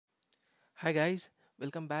Hi guys,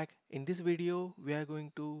 welcome back. In this video, we are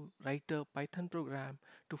going to write a Python program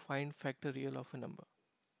to find factorial of a number.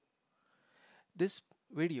 This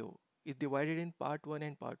video is divided in part 1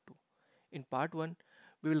 and part 2. In part 1,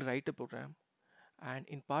 we will write a program, and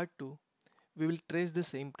in part 2, we will trace the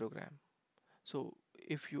same program. So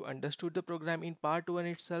if you understood the program in part 1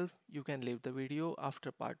 itself, you can leave the video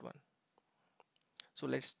after part 1. So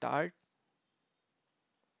let's start.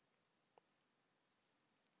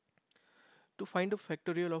 To find a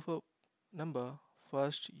factorial of a number,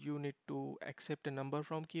 first you need to accept a number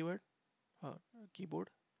from keyboard.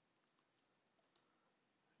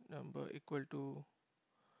 Number equal to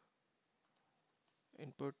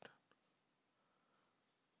input,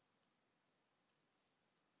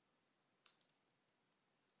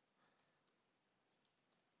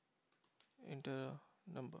 enter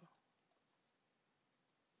a number,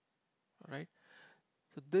 right?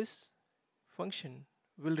 So this function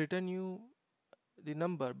will return you the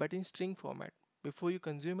number but in string format. Before you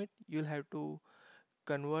consume it, you'll have to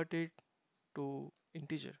convert it to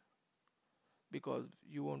integer because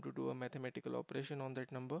you want to do a mathematical operation on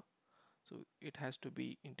that number, so it has to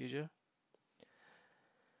be integer.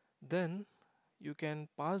 Then you can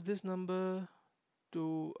pass this number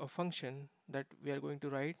to a function that we are going to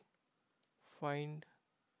write, find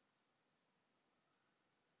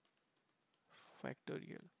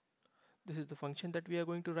factorial. This is the function that we are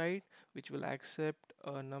going to write, which will accept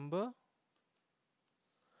a number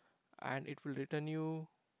and it will return you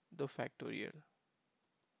the factorial.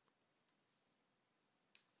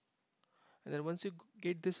 And then once you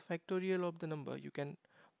get this factorial of the number, you can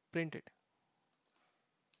print it.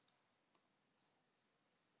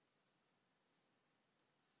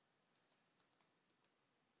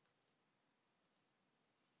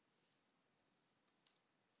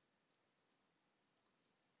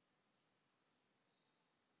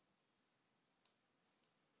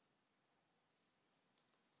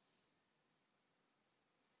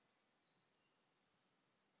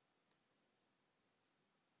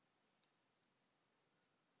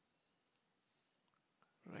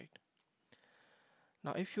 Right.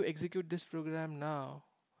 Now if you execute this program now,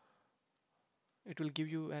 it will give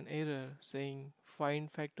you an error saying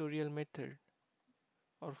find factorial method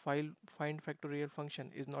or find factorial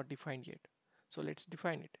function is not defined yet. So let's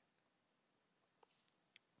define it.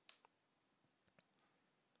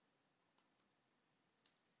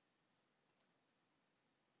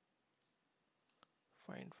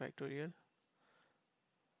 Find factorial.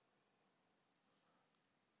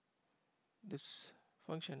 This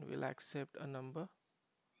function will accept a number.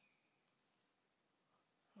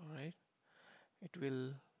 Alright. It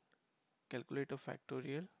will calculate a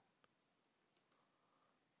factorial.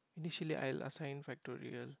 Initially I'll assign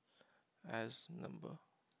factorial as number.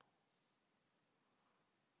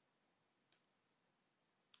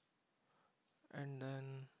 And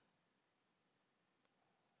then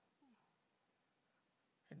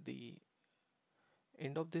at the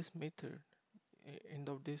end of this method, end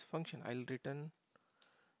of this function, I'll return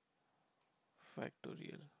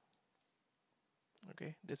factorial.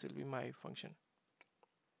 Okay, this will be my function.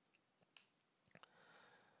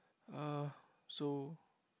 uh, so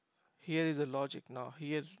here is the logic. Now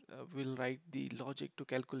here we'll write the logic to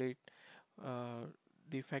calculate uh,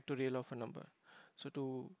 the factorial of a number. So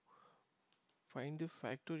to find the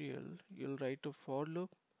factorial, you'll write a for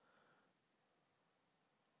loop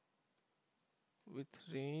with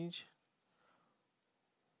range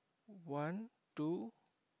 1 to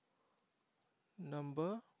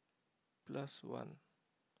number plus 1.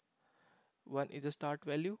 1 is the start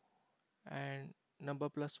value and number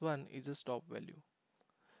plus 1 is the stop value.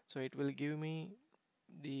 So it will give me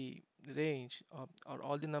the range of, or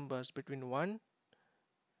all the numbers between 1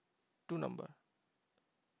 to number.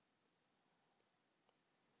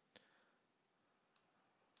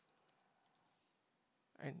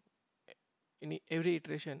 And in every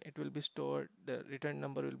iteration it will be stored, the return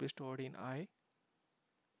number will be stored in I.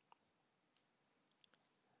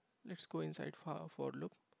 Let's go inside for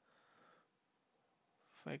loop.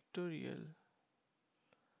 Factorial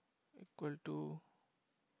equal to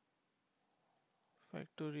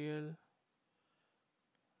factorial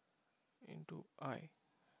into I.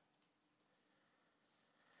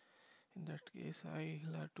 In that case I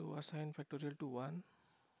will have to assign factorial to 1.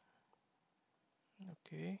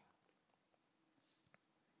 Okay,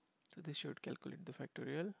 so this should calculate the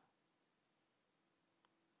factorial.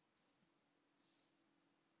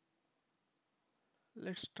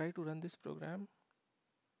 Let's try to run this program.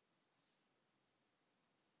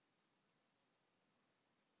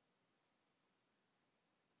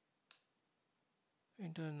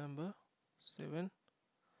 Enter a number 7,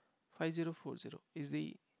 5040 is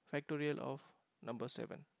the factorial of number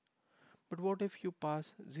 7. But what if you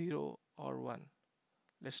pass 0 or 1?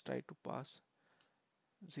 Let's try to pass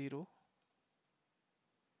 0.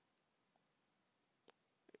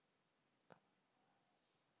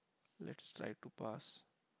 Let's try to pass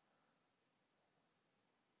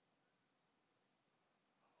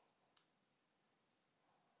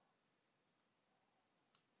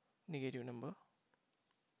negative number.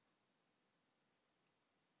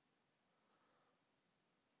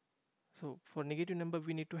 So for negative number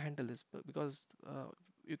we need to handle this because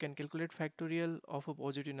you can calculate factorial of a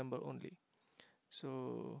positive number only.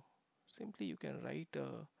 So simply you can write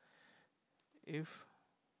a if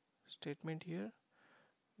statement here,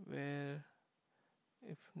 where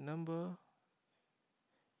if number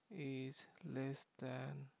is less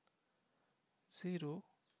than 0,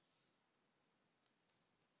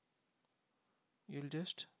 you'll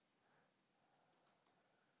just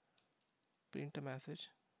print a message.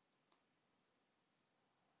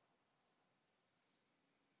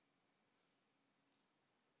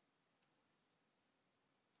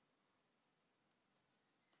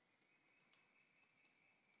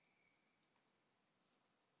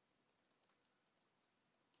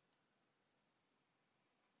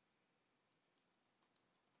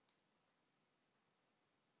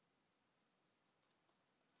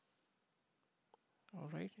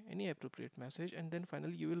 Alright, any appropriate message, and then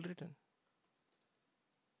finally you will return.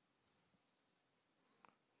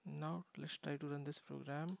 Now let's try to run this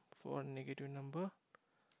program for negative number.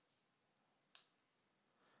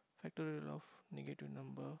 Factorial of negative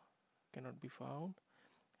number cannot be found,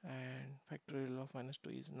 and factorial of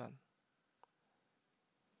 -2 is none.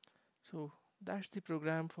 So that's the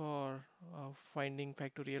program for finding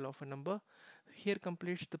factorial of a number. Here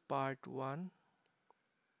completes the part 1.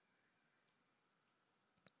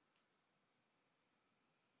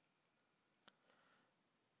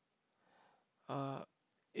 Uh,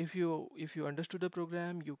 if you understood the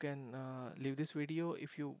program, you can leave this video.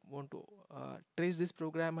 If you want to trace this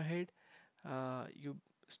program ahead, you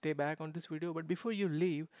stay back on this video. But before you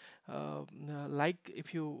leave,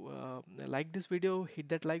 if you like this video, hit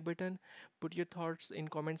that like button, put your thoughts in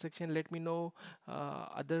comment section, let me know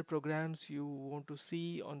other programs you want to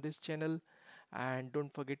see on this channel, and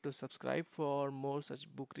don't forget to subscribe for more such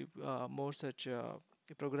more such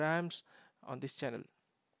programs on this channel.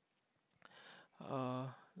 uh,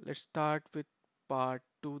 let's start with part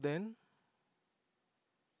 2 then.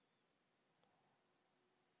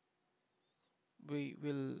 We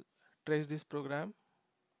will trace this program.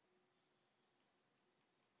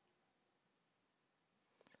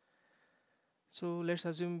 So let's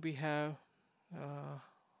assume we have uh,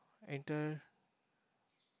 enter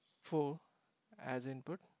 4 as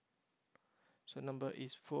input. So number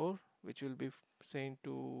is 4, which will be sent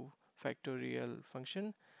to factorial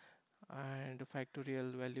function, and the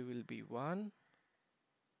factorial value will be 1.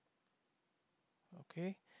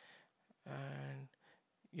 Okay, and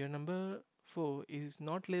your number 4 is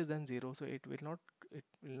not less than 0, so it will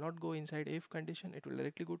not go inside if condition. It will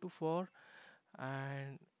directly go to 4,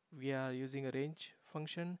 and we are using a range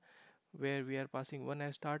function where we are passing 1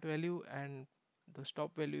 as start value, and the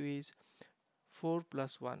stop value is 4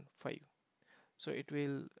 plus 1 5. So it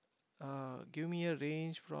will give me a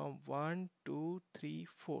range from 1 2 3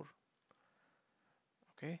 4.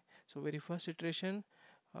 Okay, so very first iteration,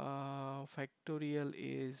 factorial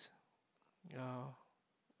is uh,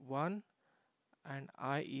 1 and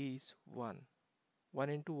I is 1. 1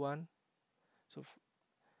 into 1, so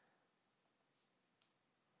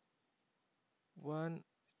 1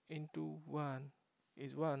 into 1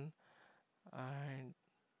 is 1, and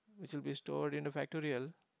which will be stored in the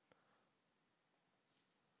factorial.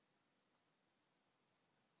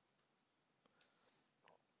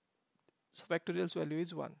 So factorial's value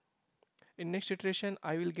is 1. In next iteration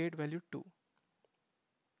I will get value 2.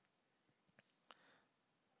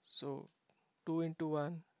 So 2 into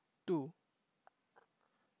 1 2,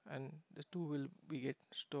 and the 2 will be get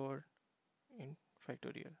stored in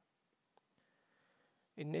factorial.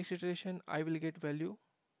 In next iteration I will get value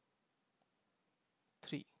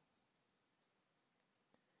 3.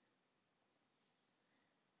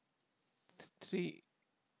 3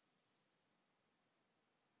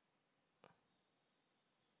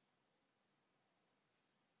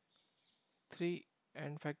 3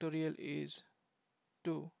 and factorial is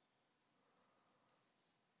 2.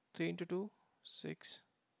 3 into 2 6,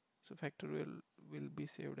 so factorial will be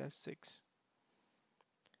saved as 6.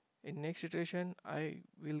 In next iteration I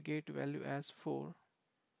will get value as 4,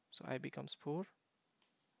 so I becomes 4.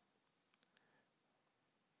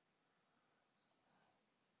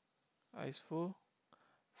 I is 4,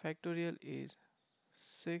 Factorial is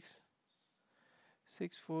 6,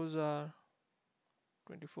 6 fours are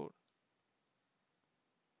 24,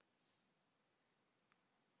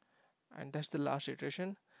 and that's the last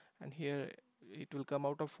iteration. And here it will come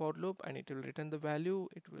out of for loop and it will return the value.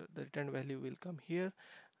 The return value will come here,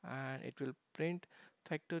 and it will print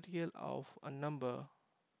factorial of a number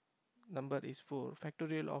is 4,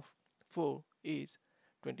 factorial of 4 is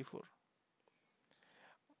 24.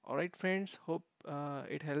 Alright friends, hope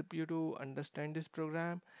it helped you to understand this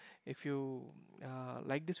program. If you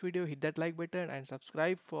like this video, hit that like button and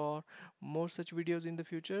subscribe for more such videos in the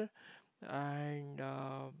future. And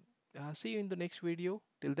see you in the next video.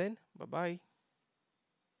 Till then, bye bye.